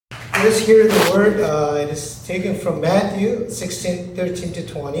Let us hear the word. It is taken from Matthew 16:13 to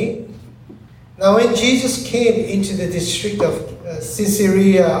 20. Now when Jesus came into the district of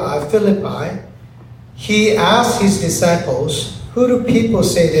Caesarea Philippi, he asked his disciples, "Who do people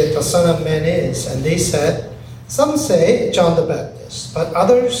say that the Son of Man is?" And they said, "Some say John the Baptist, but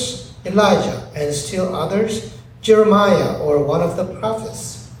others Elijah, and still others Jeremiah or one of the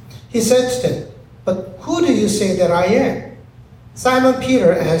prophets." He said to them, "But who do you say that I am?" Simon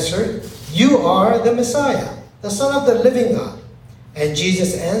Peter answered, "You are the Messiah, the Son of the living God." And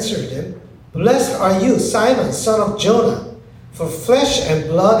Jesus answered him, "Blessed are you, Simon, son of Jonah, for flesh and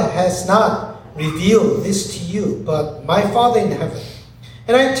blood has not revealed this to you, but my Father in heaven.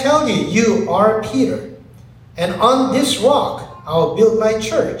 And I tell you, you are Peter, and on this rock I will build my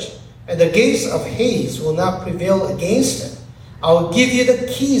church, and the gates of Hades will not prevail against it. I will give you the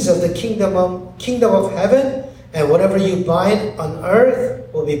keys of the kingdom of heaven, and whatever you bind on earth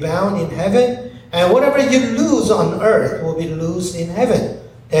will be bound in heaven, and whatever you loose on earth will be loosed in heaven."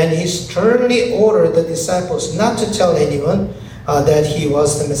 Then he sternly ordered the disciples not to tell anyone that he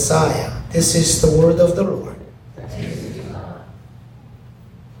was the Messiah. This is the word of the Lord.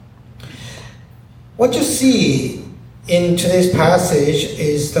 What you see in today's passage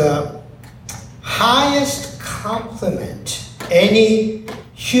is the highest compliment any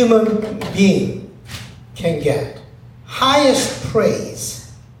human being can get. Highest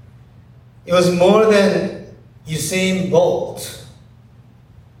praise. It was more than Usain Bolt.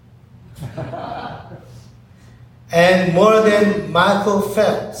 And more than Michael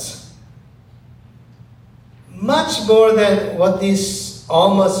Phelps. Much more than what these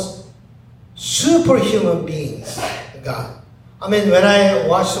almost superhuman beings got. I mean, when I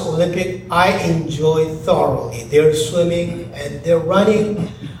watch the Olympic, I enjoy thoroughly. They're swimming and they're running.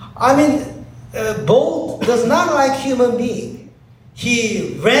 I mean, Bolt does not like human being.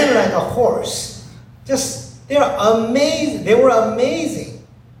 He ran like a horse. They're amazing. They were amazing.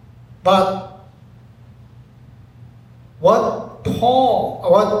 But what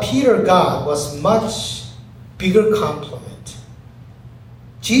Peter got was much bigger compliment.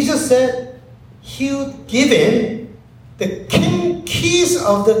 Jesus said he would give him the keys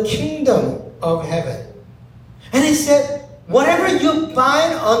of the kingdom of heaven. And he said, whatever you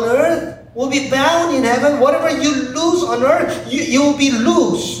bind on earth will be bound in heaven. Whatever you loose on earth, you will be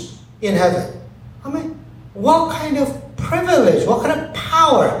loose in heaven. I mean, what kind of privilege, what kind of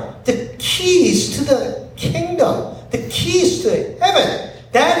power, the keys to the kingdom, the keys to heaven.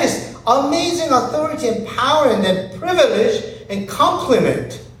 That is amazing authority and power and then privilege and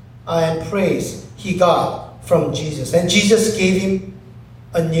compliment and praise he got from Jesus. And Jesus gave him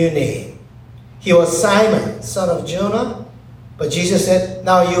a new name. He was Simon, son of Jonah. But Jesus said,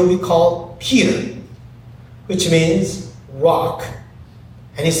 now you'll be called Peter, which means rock.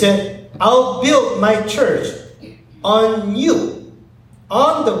 And he said, I'll build my church on you,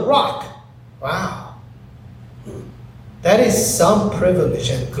 on the rock. Wow. That is some privilege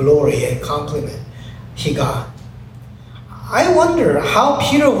and glory and compliment he got. I wonder how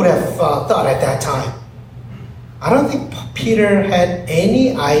Peter would have thought at that time. I don't think Peter had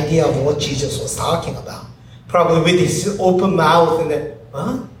any idea of what Jesus was talking about. Probably with his open mouth and then,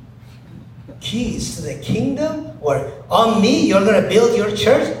 huh? Keys to the kingdom? Or on me, you're going to build your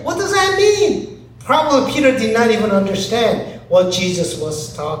church? What does that mean? Probably Peter did not even understand what Jesus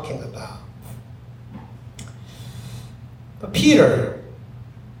was talking about. But Peter,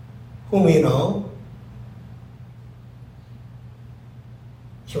 whom we know,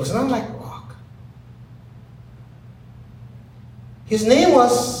 he was not like rock. His name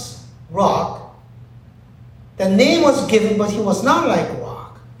was Rock. The name was given, but he was not like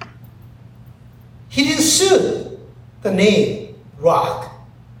rock. He didn't suit the name Rock.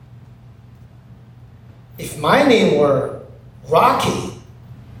 If my name were Rocky,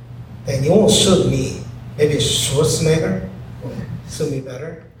 then it won't suit me. Maybe Schwarzenegger will suit me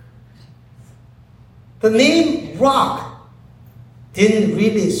better. The name Rock didn't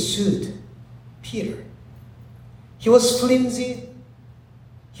really suit Peter. He was flimsy.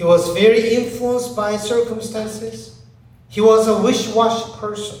 He was very influenced by circumstances. He was a wish-washy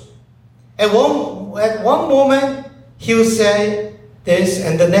person. At one moment, he would say this,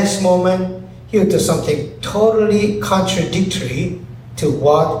 and the next moment, he would do something totally contradictory to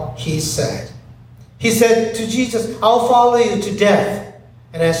what he said. He said to Jesus, I'll follow you to death.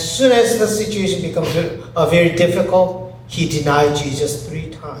 And as soon as the situation becomes very difficult, he denied Jesus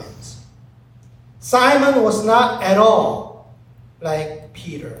 3 times. Simon was not at all like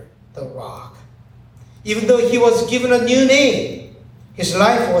Peter, the rock. Even though he was given a new name, his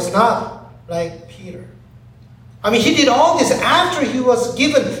life was not like Peter. I mean, he did all this after he was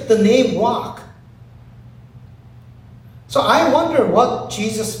given the name rock. So I wonder what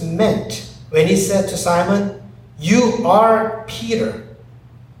Jesus meant when he said to Simon, "You are Peter,"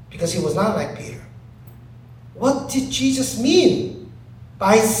 because he was not like Peter. What did Jesus mean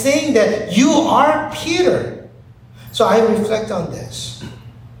by saying that you are Peter? So I reflect on this.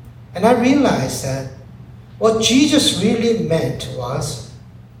 And I realized that what Jesus really meant was,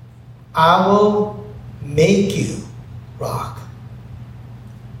 I will make you rock.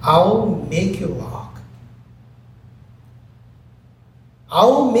 I will make you rock. I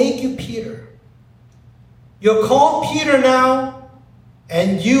will make you Peter. You're called Peter now,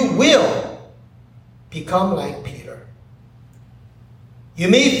 and you will become like Peter. You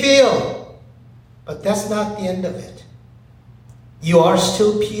may fail, but that's not the end of it. You are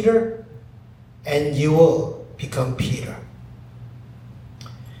still Peter, and you will become Peter.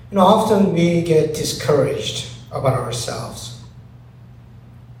 Often we get discouraged about ourselves.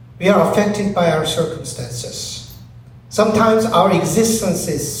 We are affected by our circumstances. Sometimes our existence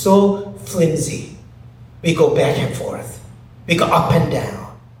is so flimsy. We go back and forth. We go up and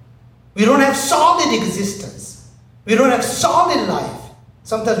down. We don't have solid existence. We don't have solid life.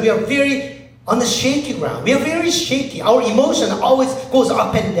 Sometimes we are very on the shaky ground. We are very shaky. Our emotion always goes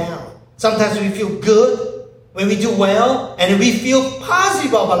up and down. Sometimes we feel good when we do well, and we feel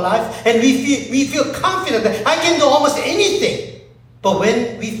positive about life, and we feel confident that I can do almost anything. But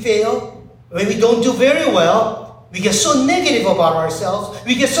when we fail, when we don't do very well, we get so negative about ourselves.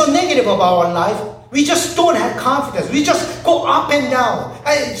 We get so negative about our life. We just don't have confidence. We just go up and down.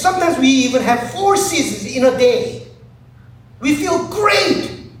 Sometimes we even have 4 seasons in a day. We feel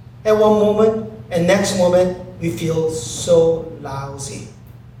great at one moment, and next moment we feel so lousy.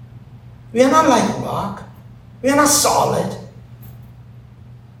 We are not like rock. We are not solid.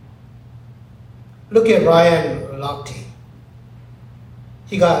 Look at Ryan Lochte.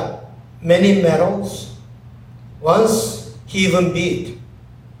 He got many medals. Once he even beat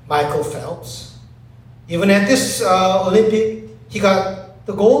Michael Phelps. Even at this Olympic, he got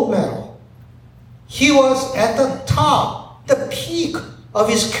the gold medal. He was at the top, the peak of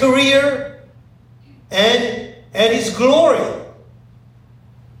his career and at his glory.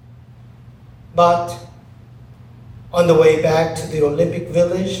 But on the way back to the Olympic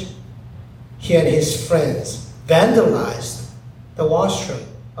Village, he and his friends vandalized the washroom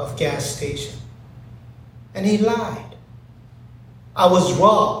of gas station. And he lied. I was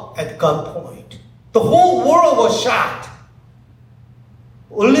robbed at gunpoint. The whole world was shocked.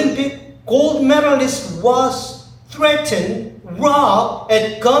 Olympic gold medalist was threatened, robbed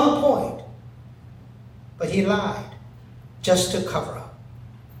at gunpoint. But he lied just to cover up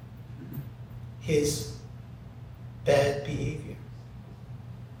his bad behavior.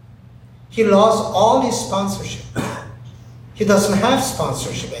 He lost all his sponsorship. He doesn't have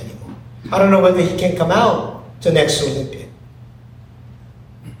sponsorship anymore. I don't know whether he can come out to next Olympic.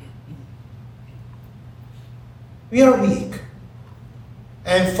 We are weak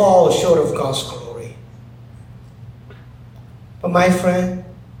and fall short of God's glory. But my friend,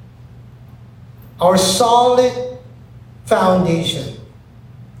 our solid foundation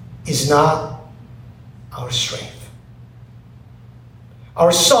is not our strength.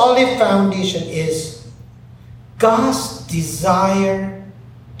 Our solid foundation is God's desire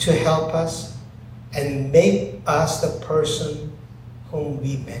to help us and make us the person whom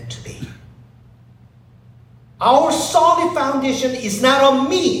we meant to be. Our solid foundation is not on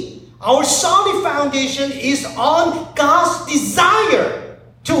me. Our solid foundation is on God's desire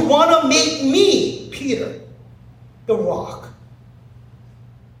to want to make me, Peter, the rock.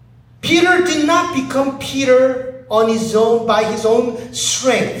 Peter did not become Peter on his own, by his own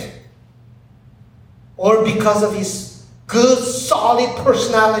strength, or because of his good, solid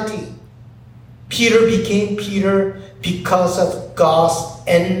personality. Peter became Peter because of God's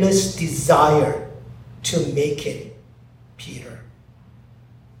endless desire to make it Peter.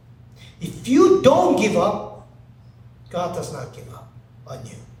 If you don't give up, God does not give up on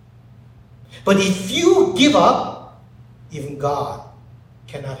you. But if you give up, even God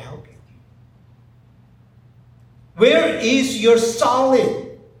cannot help you. Where is your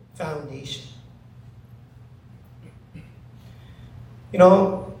solid foundation?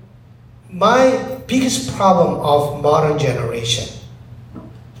 My biggest problem of modern generation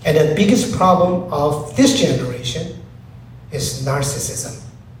and the biggest problem of this generation is narcissism.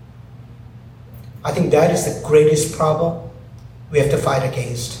 I think that is the greatest problem we have to fight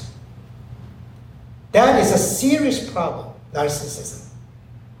against. That is a serious problem, narcissism.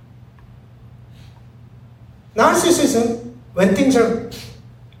 Narcissism, when things are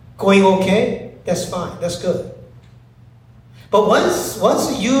going okay, that's fine, that's good. But once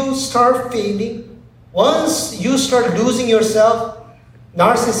you start failing, once you start losing yourself,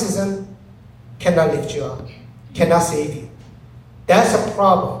 narcissism cannot lift you up, cannot save you. That's a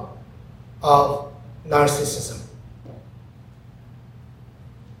problem of narcissism.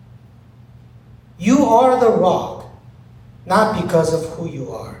 You are the rock, not because of who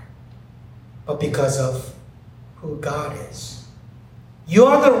you are, but because of who God is. You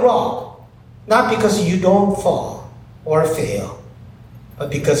are the rock, not because you don't fall or fail, but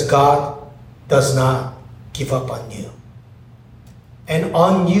because God does not give up on you. And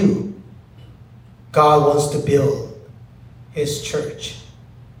on you, God wants to build His church.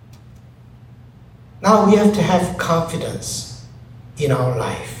 Now we have to have confidence in our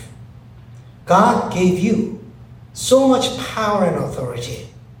life. God gave you so much power and authority,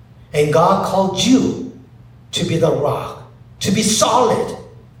 and God called you to be the rock, to be solid.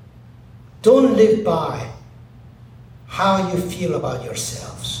 Don't live by how you feel about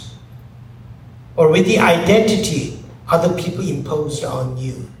yourselves or with the identity other people imposed on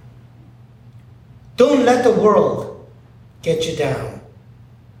you. Don't let the world get you down.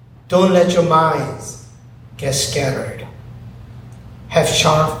 Don't let your minds get scattered. Have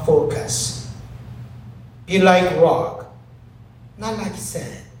sharp focus. Be like rock, not like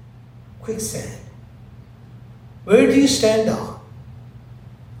sand, quicksand. Where do you stand on?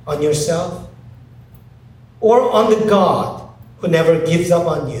 On yourself? Or on the God who never gives up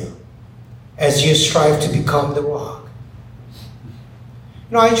on you as you strive to become the rock?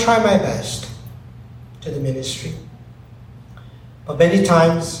 I try my best to the ministry, but many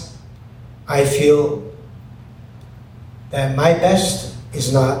times I feel that my best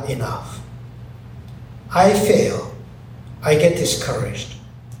is not enough. I fail. I get discouraged.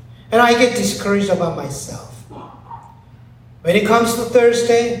 And I get discouraged about myself. When it comes to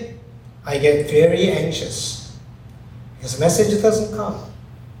Thursday, I get very anxious because message doesn't come.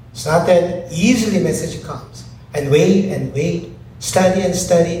 It's not that easily message comes. And wait, study and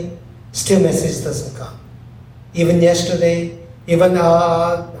study, still message doesn't come. Even yesterday,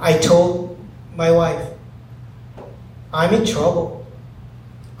 I told my wife, I'm in trouble.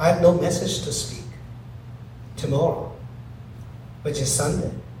 I have no message to speak tomorrow, which is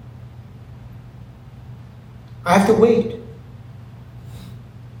Sunday. I have to wait.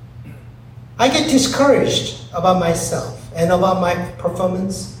 I get discouraged about myself and about my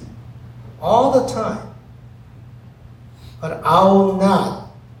performance all the time. But I will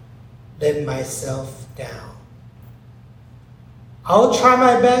not let myself down. I'll try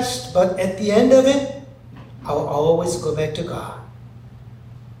my best, but at the end of it, I'll always go back to God,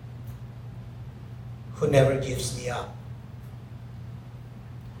 who never gives me up.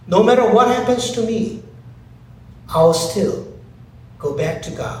 No matter what happens to me, I'll still go back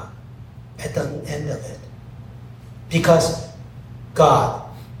to God at the end of it. Because God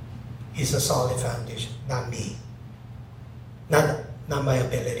is a solid foundation, not me. Not my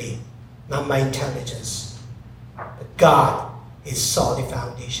ability, not my intelligence. But God is solid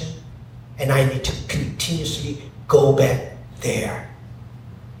foundation, and I need to continuously go back there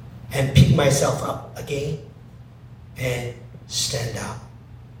and pick myself up again and stand up.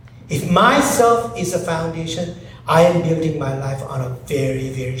 If myself is a foundation, I am building my life on a very,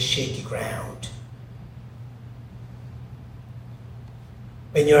 very shaky ground.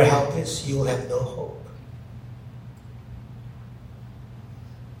 When you're helpless, you will have no hope.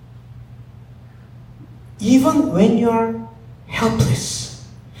 Even when you're helpless,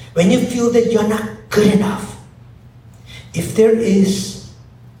 when you feel that you're not good enough, if there is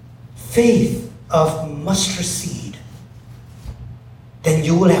faith of mustard seed, then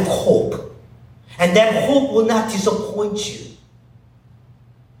you will have hope. And that hope will not disappoint you.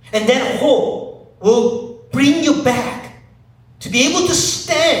 And that hope will bring you back to be able to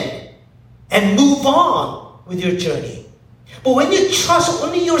stand and move on with your journey. But when you trust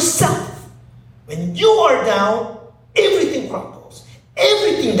only yourself, when you are down, everything crumbles,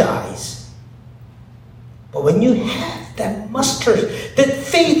 everything dies. But when you have that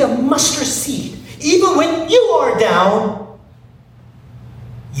faith of mustard seed, even when you are down,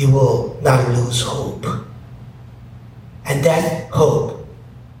 you will not lose hope. And that hope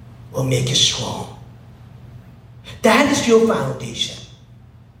will make you strong. That is your foundation.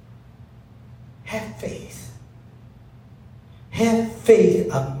 Have faith. Have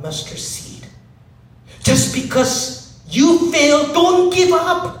faith of mustard seed. Just because you fail, don't give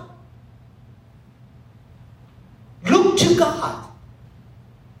up. Look to God.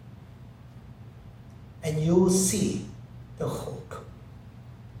 And you will see the hope.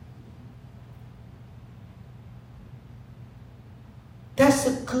 That's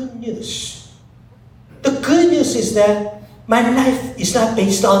the good news. The good news is that My life is not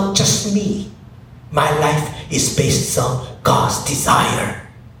based on just me. My life is based on God's desire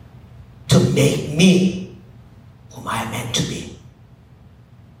to make me whom I am meant to be.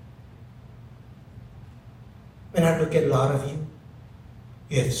 When I look at a lot of you,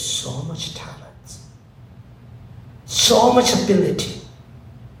 you have so much talent, so much ability.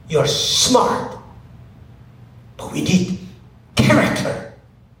 You're smart, but we need character.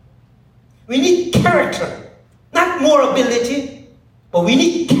 We need character, not more ability, but we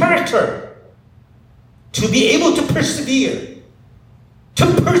need character to be able to persevere,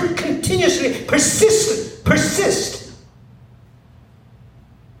 to continuously persist,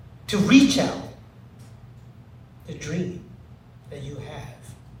 to reach out the dream that you have.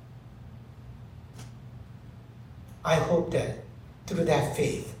 I hope that through that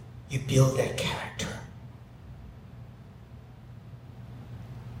faith, you build that character.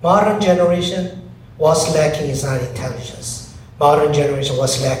 Modern generation what's lacking is not intelligence. Modern generation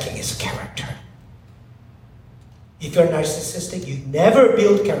what's lacking is character. If you're narcissistic, you never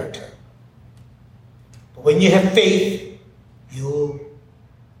build character. But when you have faith, you'll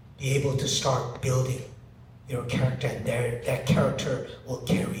be able to start building your character, and that character will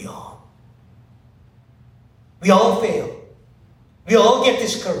carry on. We all fail. We all get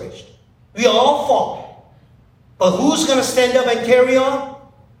discouraged. We all fall. But who's going to stand up and carry on?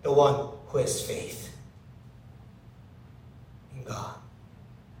 The one who has faith in God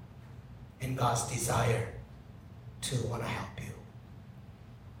and God's desire to want to help you.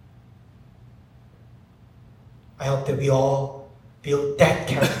 I hope that we all build that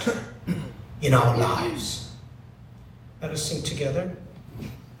character in our lives. Let us sing together.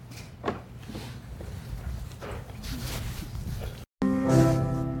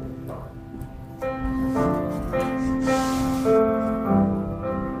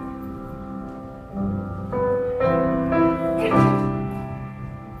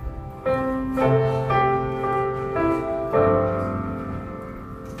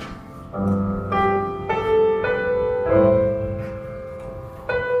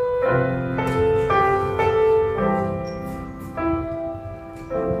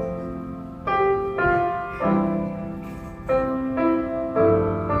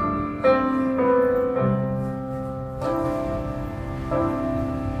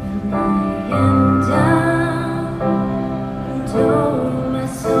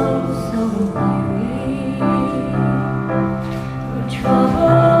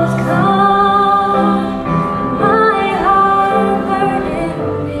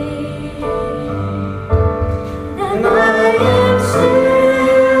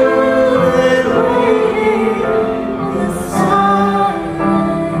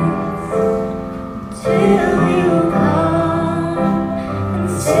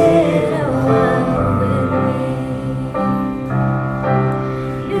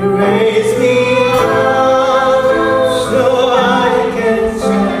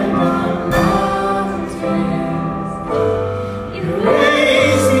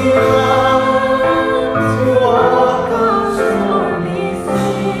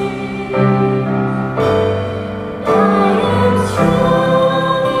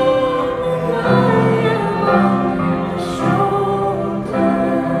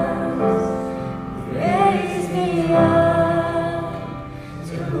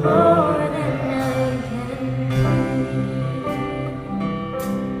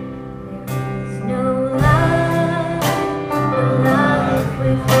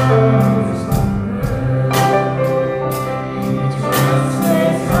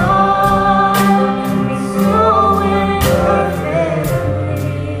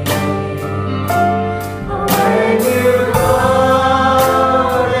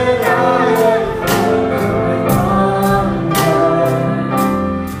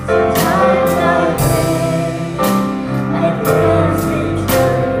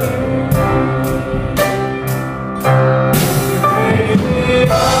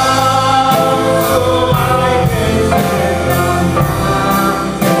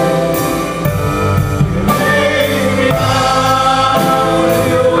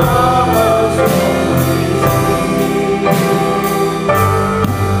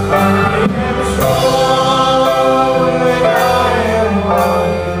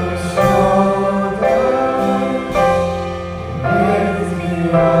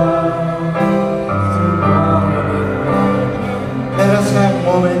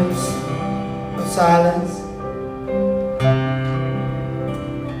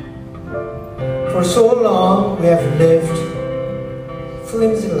 For so long we have lived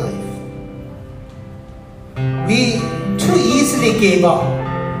flimsy life. We too easily gave up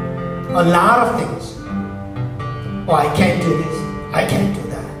a lot of things. Oh, I can't do this. I can't do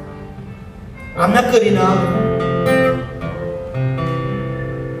that. I'm not good enough.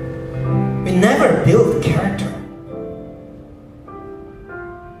 We never build character.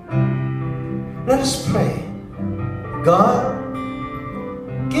 Let us pray. God,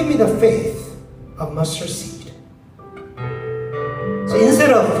 give me the faith of mustard seed. So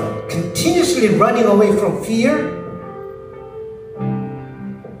instead of continuously running away from fear,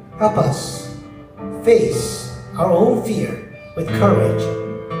 help us face our own fear with courage.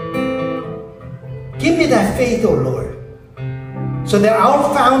 Give me that faith, O Lord, so that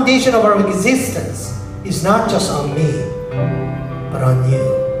our foundation of our existence is not just on me, but on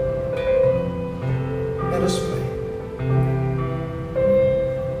you.